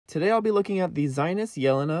Today I'll be looking at the ZINUS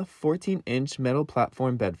Yelena 14-inch metal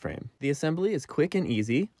platform bed frame. The assembly is quick and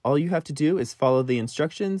easy. All you have to do is follow the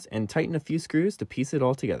instructions and tighten a few screws to piece it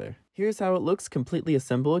all together. Here's how it looks completely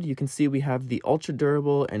assembled. You can see we have the ultra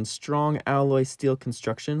durable and strong alloy steel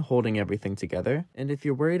construction holding everything together. And if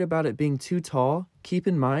you're worried about it being too tall, keep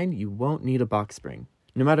in mind you won't need a box spring.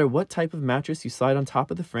 No matter what type of mattress you slide on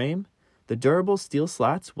top of the frame, the durable steel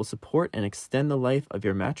slats will support and extend the life of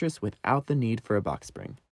your mattress without the need for a box spring.